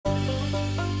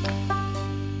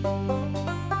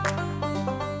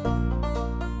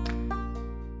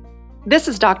This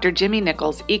is Dr. Jimmy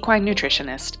Nichols, equine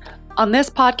nutritionist. On this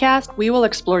podcast, we will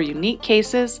explore unique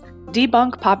cases,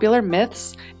 debunk popular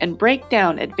myths, and break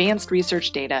down advanced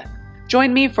research data.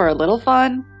 Join me for a little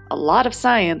fun, a lot of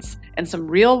science, and some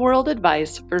real-world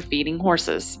advice for feeding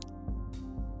horses.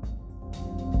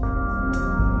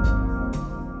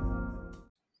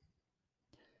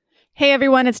 Hey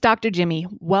everyone, it's Dr. Jimmy.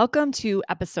 Welcome to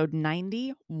episode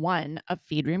 91 of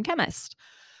Feed Room Chemist.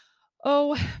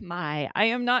 Oh my, I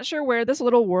am not sure where this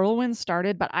little whirlwind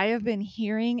started, but I have been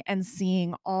hearing and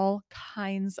seeing all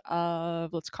kinds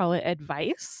of, let's call it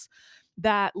advice,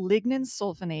 that lignin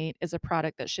sulfonate is a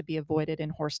product that should be avoided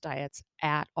in horse diets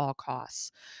at all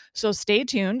costs. So stay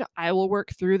tuned. I will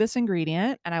work through this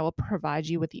ingredient and I will provide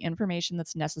you with the information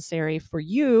that's necessary for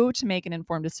you to make an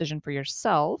informed decision for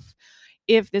yourself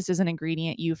if this is an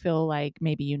ingredient you feel like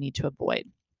maybe you need to avoid.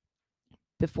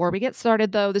 Before we get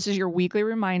started, though, this is your weekly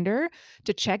reminder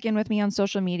to check in with me on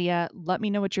social media. Let me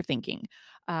know what you're thinking.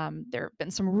 There have been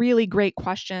some really great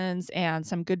questions and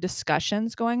some good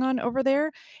discussions going on over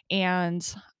there. And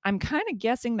I'm kind of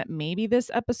guessing that maybe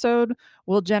this episode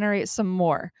will generate some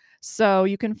more. So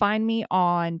you can find me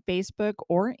on Facebook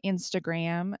or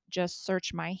Instagram. Just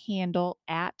search my handle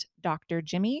at Dr.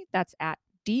 Jimmy. That's at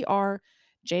DRJYME.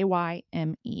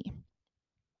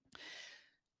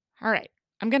 All right.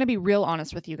 I'm going to be real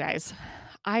honest with you guys.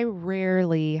 I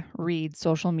rarely read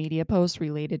social media posts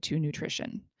related to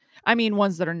nutrition. I mean,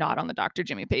 ones that are not on the Dr.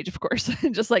 Jimmy page, of course,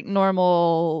 just like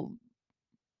normal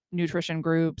nutrition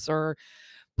groups or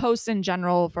posts in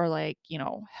general for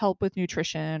help with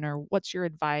nutrition or what's your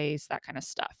advice, that kind of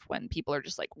stuff. When people are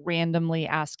just like randomly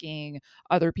asking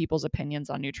other people's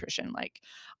opinions on nutrition,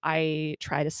 I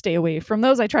try to stay away from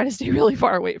those. I try to stay really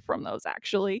far away from those,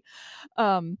 actually.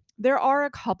 There are a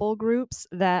couple groups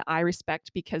that I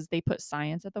respect because they put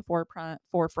science at the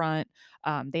forefront.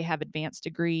 They have advanced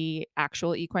degree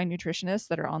actual equine nutritionists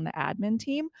that are on the admin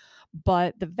team.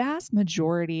 But the vast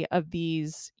majority of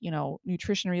these,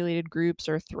 nutrition related groups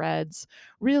or threads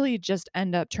really just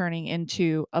end up turning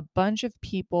into a bunch of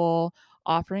people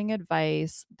offering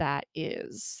advice that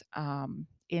is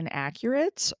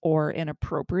inaccurate or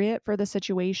inappropriate for the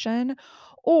situation,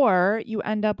 or you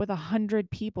end up with 100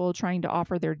 people trying to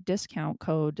offer their discount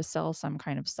code to sell some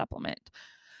kind of supplement.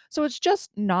 So it's just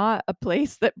not a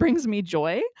place that brings me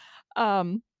joy.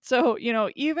 Even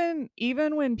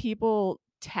when people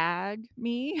tag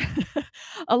me,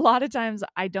 a lot of times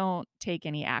I don't take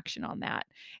any action on that.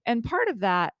 And part of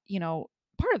that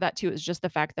too is just the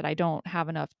fact that I don't have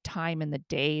enough time in the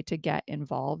day to get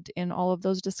involved in all of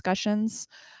those discussions.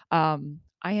 I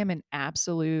am an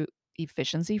absolute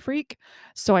efficiency freak.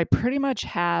 So I pretty much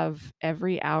have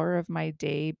every hour of my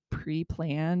day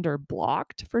pre-planned or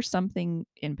blocked for something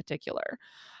in particular.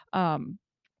 Um,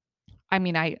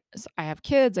 I have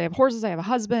kids, I have horses, I have a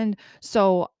husband,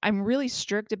 so I'm really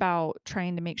strict about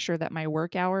trying to make sure that my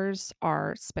work hours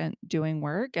are spent doing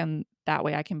work, and that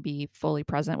way I can be fully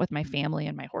present with my family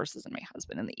and my horses and my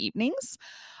husband in the evenings.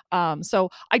 So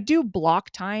I do block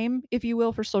time, if you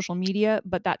will, for social media,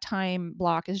 but that time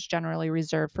block is generally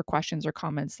reserved for questions or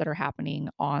comments that are happening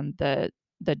on the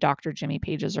Dr. Jimmy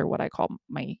pages, or what I call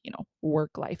my,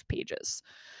 work life pages.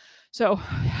 So,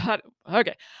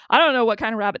 okay, I don't know what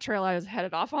kind of rabbit trail I was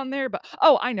headed off on there, but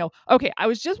oh, I know. Okay, I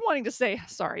was just wanting to say,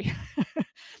 sorry,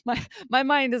 my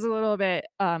mind is a little bit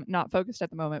not focused at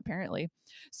the moment, apparently.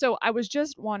 So I was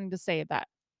just wanting to say that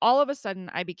all of a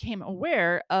sudden I became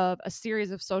aware of a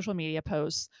series of social media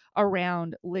posts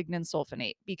around lignin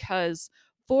sulfonate because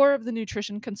four of the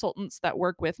nutrition consultants that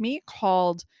work with me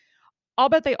called. I'll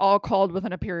bet they all called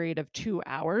within a period of 2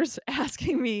 hours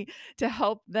asking me to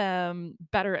help them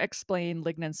better explain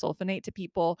lignin sulfonate to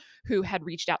people who had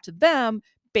reached out to them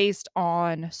based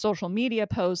on social media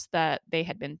posts that they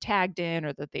had been tagged in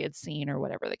or that they had seen or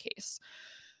whatever the case.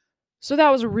 So that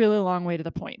was a really long way to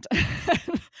the point.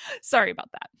 Sorry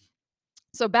about that.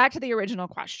 So back to the original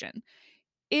question.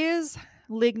 Is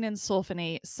lignin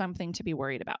sulfonate something to be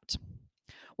worried about?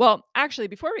 Well, actually,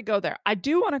 before we go there, I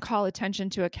do want to call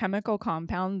attention to a chemical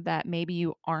compound that maybe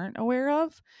you aren't aware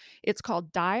of. It's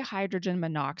called dihydrogen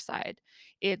monoxide.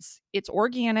 It's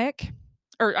organic,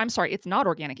 or I'm sorry, it's not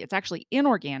organic. It's actually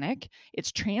inorganic.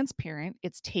 It's transparent,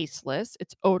 it's tasteless,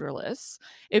 it's odorless.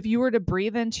 If you were to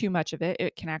breathe in too much of it,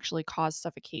 it can actually cause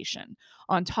suffocation.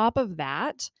 On top of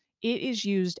that, it is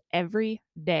used every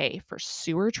day for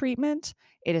sewer treatment.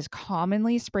 It is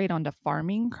commonly sprayed onto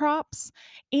farming crops,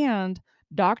 and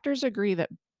doctors agree that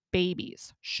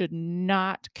babies should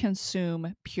not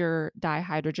consume pure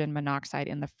dihydrogen monoxide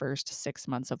in the first 6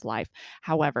 months of life.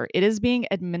 However, it is being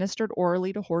administered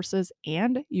orally to horses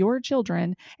and your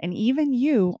children and even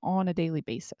you on a daily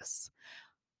basis.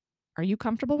 Are you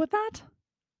comfortable with that?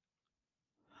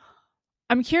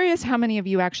 I'm curious how many of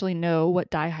you actually know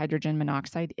what dihydrogen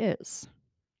monoxide is.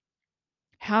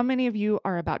 How many of you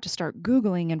are about to start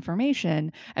Googling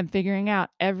information and figuring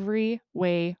out every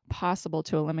way possible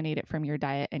to eliminate it from your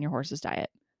diet and your horse's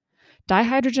diet?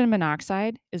 Dihydrogen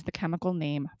monoxide is the chemical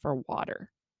name for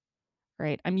water,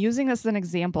 right? I'm using this as an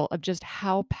example of just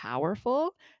how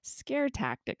powerful scare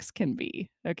tactics can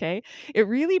be, okay? It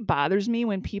really bothers me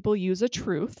when people use a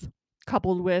truth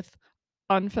coupled with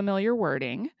unfamiliar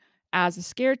wording as a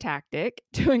scare tactic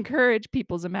to encourage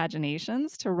people's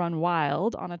imaginations to run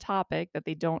wild on a topic that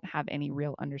they don't have any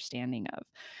real understanding of.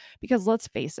 Because let's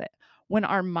face it, when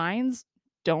our minds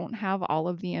don't have all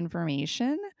of the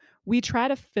information, we try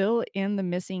to fill in the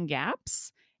missing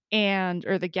gaps and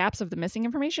or the gaps of the missing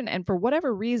information, and for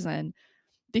whatever reason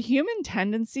the human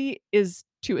tendency is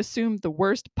to assume the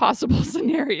worst possible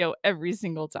scenario every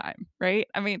single time, right?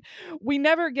 I mean, we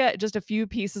never get just a few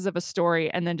pieces of a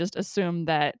story and then just assume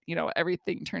that,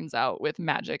 everything turns out with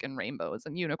magic and rainbows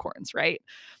and unicorns, right?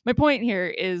 My point here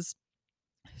is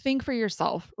think for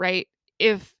yourself, right?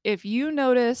 If you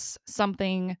notice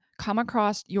something come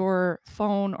across your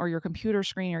phone or your computer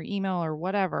screen or email or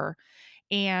whatever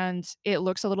and it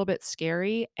looks a little bit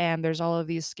scary and there's all of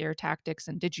these scare tactics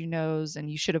and did you knows and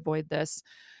you should avoid this,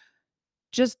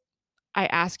 just I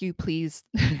ask you, please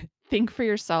think for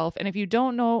yourself. And if you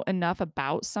don't know enough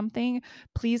about something,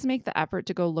 please make the effort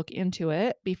to go look into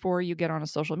it before you get on a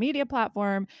social media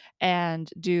platform and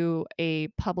do a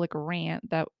public rant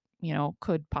that,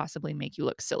 could possibly make you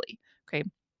look silly. Okay.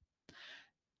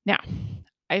 Now,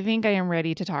 I think I am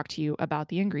ready to talk to you about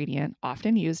the ingredient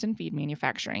often used in feed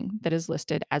manufacturing that is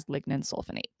listed as lignin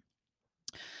sulfonate.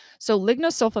 So,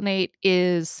 lignosulfonate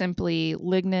is simply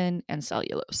lignin and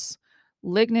cellulose.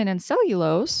 Lignin and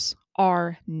cellulose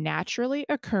are naturally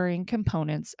occurring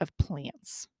components of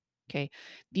plants. Okay.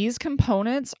 These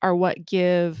components are what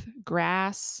give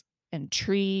grass and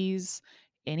trees,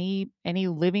 any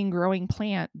living growing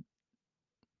plant,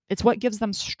 it's what gives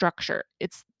them structure.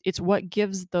 It's what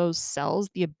gives those cells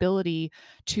the ability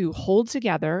to hold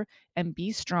together and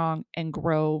be strong and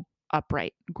grow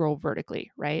upright, grow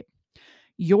vertically, right?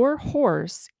 Your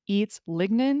horse eats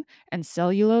lignin and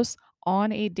cellulose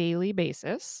on a daily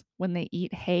basis when they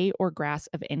eat hay or grass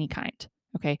of any kind.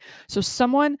 Okay. So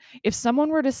if someone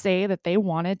were to say that they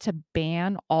wanted to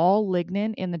ban all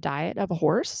lignin in the diet of a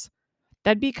horse,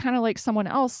 that'd be kind of like someone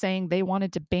else saying they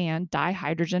wanted to ban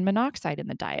dihydrogen monoxide in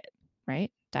the diet,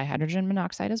 right? Dihydrogen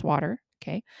monoxide is water.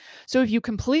 Okay. So if you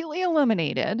completely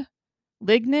eliminated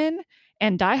lignin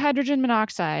and dihydrogen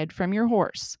monoxide from your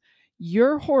horse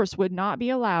would not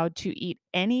be allowed to eat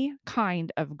any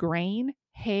kind of grain,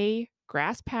 hay,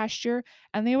 grass pasture,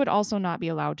 and they would also not be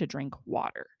allowed to drink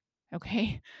water.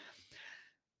 Okay.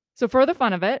 So, for the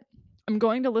fun of it, I'm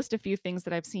going to list a few things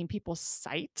that I've seen people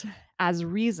cite as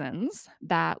reasons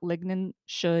that lignin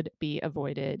should be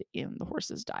avoided in the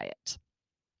horse's diet.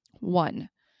 One,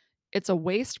 it's a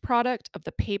waste product of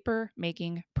the paper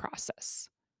making process.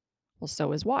 Well,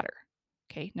 so is water.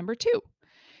 Okay. Number two,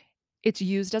 it's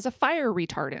used as a fire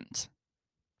retardant.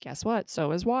 Guess what?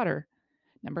 So is water.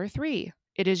 Number three,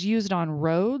 it is used on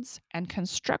roads and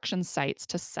construction sites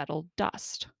to settle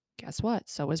dust. Guess what?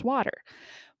 So is water.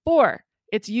 Four,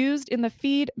 it's used in the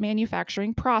feed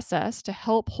manufacturing process to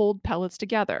help hold pellets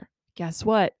together. Guess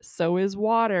what? So is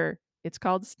water. It's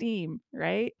called steam,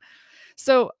 right?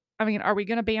 So, I mean, are we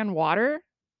going to ban water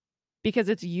because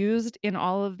it's used in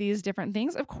all of these different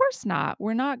things? Of course not.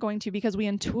 We're not going to, because we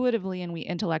intuitively and we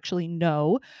intellectually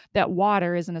know that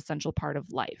water is an essential part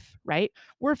of life, right?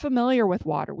 We're familiar with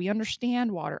water. We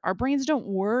understand water. Our brains don't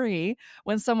worry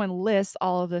when someone lists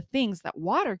all of the things that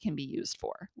water can be used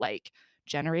for, like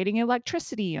generating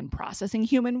electricity and processing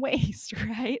human waste,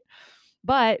 right?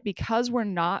 But because we're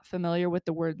not familiar with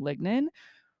the word lignin,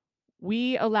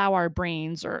 we allow our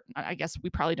brains, or I guess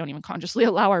we probably don't even consciously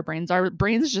allow our brains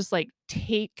just like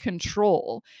take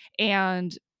control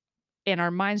and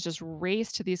our minds just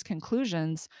race to these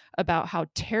conclusions about how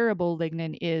terrible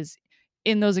lignin is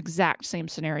in those exact same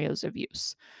scenarios of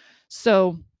use.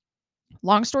 So,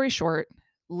 long story short,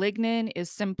 lignin is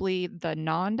simply the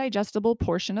non digestible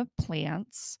portion of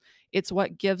plants. It's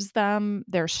what gives them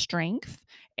their strength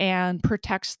and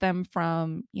protects them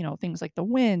from, things like the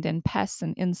wind and pests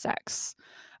and insects.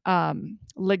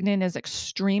 Lignin is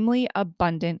extremely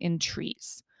abundant in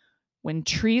trees. When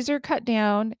trees are cut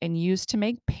down and used to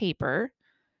make paper,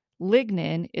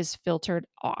 lignin is filtered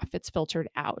off, it's filtered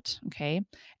out, okay?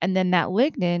 And then that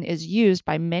lignin is used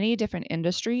by many different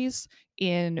industries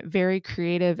in very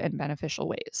creative and beneficial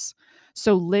ways.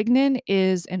 So, lignin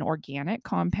is an organic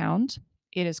compound.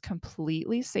 It is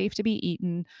completely safe to be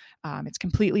eaten. It's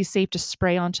completely safe to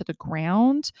spray onto the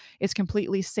ground. It's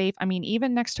completely safe. I mean,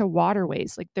 even next to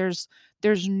waterways, like there's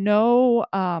no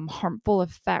harmful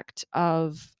effect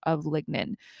of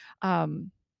lignin.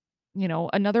 Um,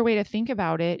 Another way to think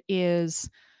about it is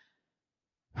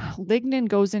lignin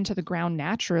goes into the ground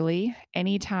naturally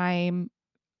anytime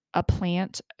a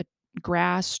plant, a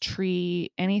grass,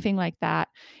 tree, anything like that,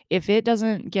 if it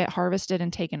doesn't get harvested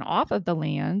and taken off of the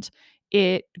land,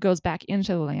 it goes back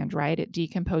into the land, right? It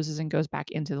decomposes and goes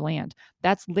back into the land.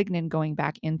 That's lignin going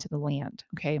back into the land,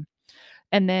 okay?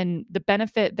 And then the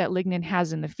benefit that lignin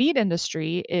has in the feed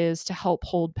industry is to help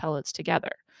hold pellets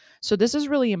together. So this is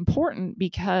really important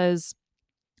because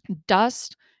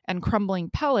dust and crumbling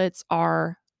pellets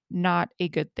are not a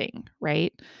good thing,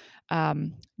 right?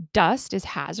 Um, Dust is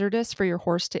hazardous for your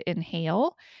horse to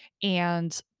inhale,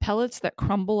 and pellets that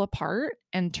crumble apart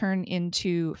and turn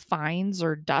into fines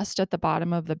or dust at the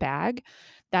bottom of the bag,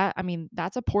 I mean,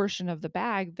 that's a portion of the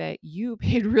bag that you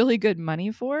paid really good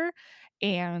money for,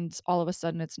 and all of a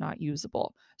sudden it's not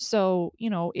usable. So,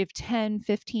 if 10,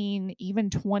 15, even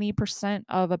 20%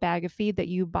 of a bag of feed that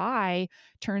you buy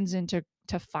turns into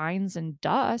fines and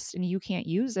dust and you can't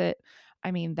use it,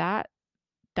 I mean,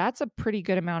 that's a pretty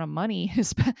good amount of money,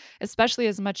 especially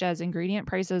as much as ingredient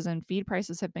prices and feed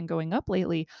prices have been going up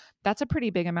lately. That's a pretty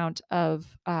big amount of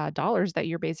dollars that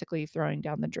you're basically throwing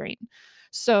down the drain.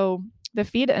 So, the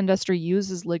feed industry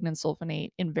uses lignin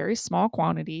sulfonate in very small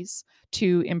quantities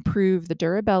to improve the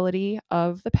durability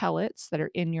of the pellets that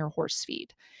are in your horse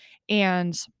feed.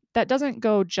 And that doesn't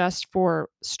go just for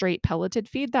straight pelleted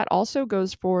feed, that also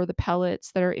goes for the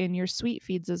pellets that are in your sweet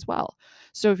feeds as well.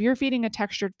 So if you're feeding a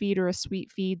textured feed or a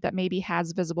sweet feed that maybe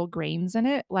has visible grains in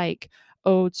it, like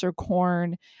oats or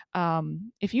corn,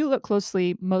 if you look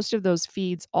closely, most of those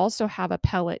feeds also have a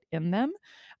pellet in them.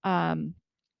 Um,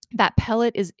 that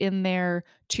pellet is in there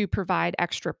to provide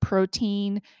extra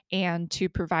protein and to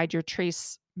provide your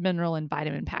trace mineral and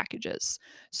vitamin packages.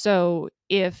 So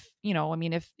I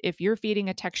mean if you're feeding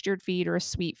a textured feed or a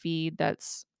sweet feed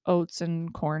that's oats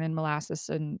and corn and molasses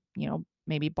and,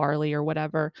 maybe barley or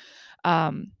whatever,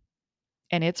 um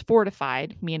and it's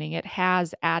fortified, meaning it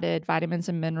has added vitamins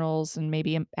and minerals and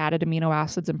maybe added amino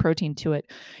acids and protein to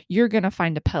it, you're going to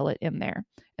find a pellet in there.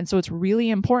 And so it's really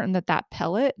important that that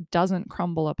pellet doesn't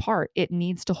crumble apart. It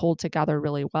needs to hold together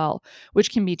really well,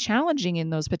 which can be challenging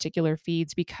in those particular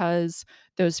feeds because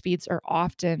those feeds are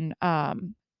often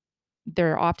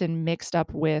they're often mixed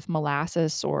up with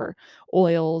molasses or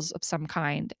oils of some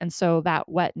kind. And so that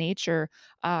wet nature,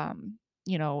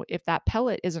 if that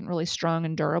pellet isn't really strong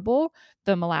and durable,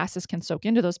 the molasses can soak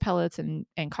into those pellets and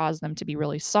cause them to be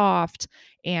really soft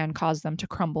and cause them to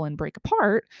crumble and break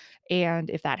apart. And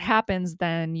if that happens,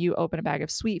 then you open a bag of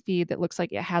sweet feed that looks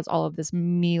like it has all of this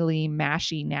mealy,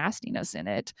 mashy nastiness in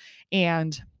it.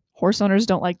 And horse owners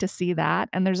don't like to see that,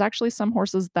 and there's actually some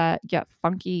horses that get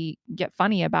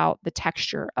funny about the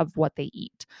texture of what they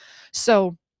eat.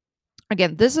 So,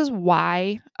 again, this is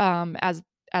why, as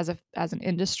an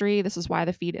industry, this is why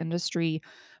the feed industry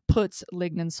puts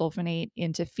lignin sulfonate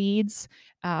into feeds.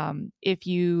 If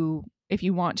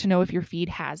you want to know if your feed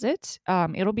has it,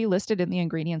 it'll be listed in the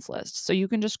ingredients list. So you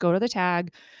can just go to the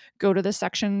tag, go to the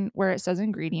section where it says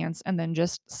ingredients, and then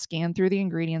just scan through the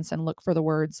ingredients and look for the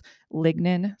words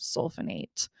lignin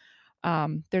sulfonate.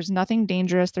 There's nothing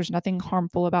dangerous, there's nothing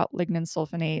harmful about lignin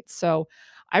sulfonate. So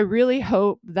I really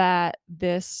hope that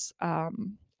this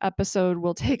episode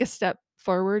will take a step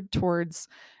forward towards,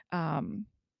 um,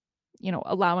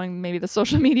 allowing maybe the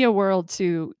social media world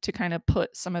to kind of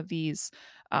put some of these,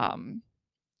 um,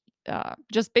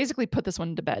 just basically put this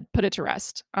one to bed, put it to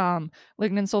rest. Lignin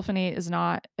sulfonate is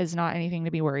not anything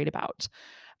to be worried about.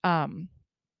 Um,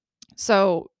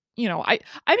 so, I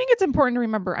think it's important to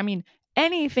remember, I mean,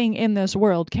 anything in this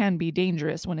world can be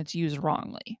dangerous when it's used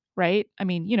wrongly, right? I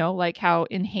mean, like how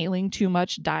inhaling too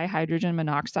much dihydrogen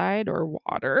monoxide or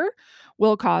water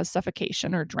will cause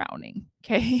suffocation or drowning,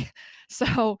 okay?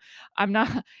 So, I'm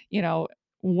not, you know,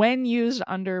 when used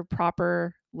under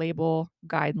proper label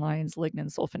guidelines, lignin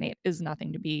sulfonate is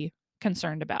nothing to be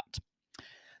concerned about.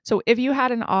 So, if you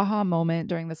had an aha moment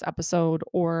during this episode,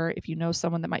 or if you know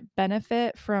someone that might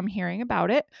benefit from hearing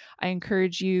about it, I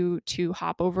encourage you to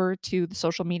hop over to the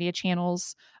social media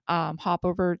channels, hop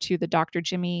over to the Dr.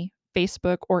 Jimmy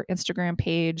Facebook or Instagram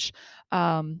page,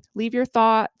 leave your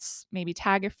thoughts, maybe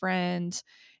tag a friend,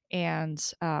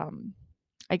 and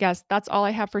I guess that's all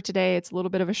I have for today. It's a little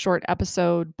bit of a short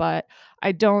episode, but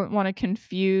I don't want to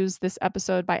confuse this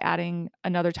episode by adding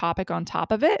another topic on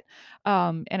top of it.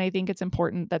 And I think it's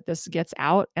important that this gets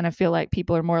out. And I feel like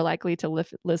people are more likely to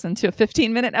listen to a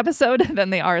 15-minute episode than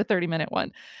they are a 30-minute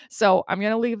one. So I'm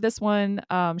going to leave this one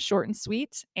short and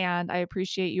sweet. And I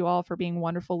appreciate you all for being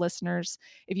wonderful listeners.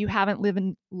 If you haven't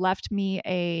left me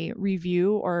a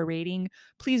review or a rating,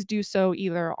 please do so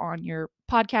either on your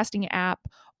podcasting app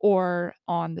or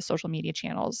on the social media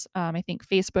channels. I think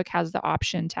Facebook has the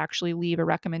option to actually leave a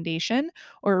recommendation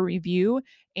or a review,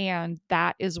 and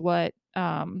that is what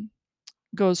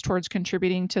goes towards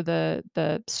contributing to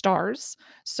the stars.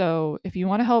 So if you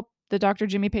want to help the Dr.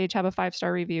 Jimmy Page have a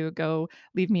 5-star review, go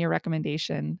leave me a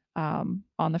recommendation on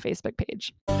the Facebook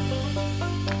page.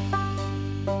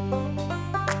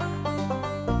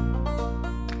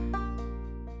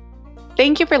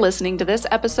 Thank you for listening to this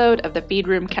episode of The Feed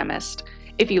Room Chemist.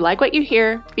 If you like what you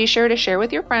hear, be sure to share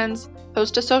with your friends,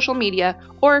 post to social media,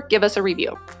 or give us a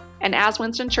review. And as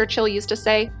Winston Churchill used to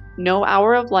say, no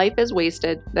hour of life is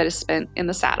wasted that is spent in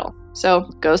the saddle. So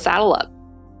go saddle up.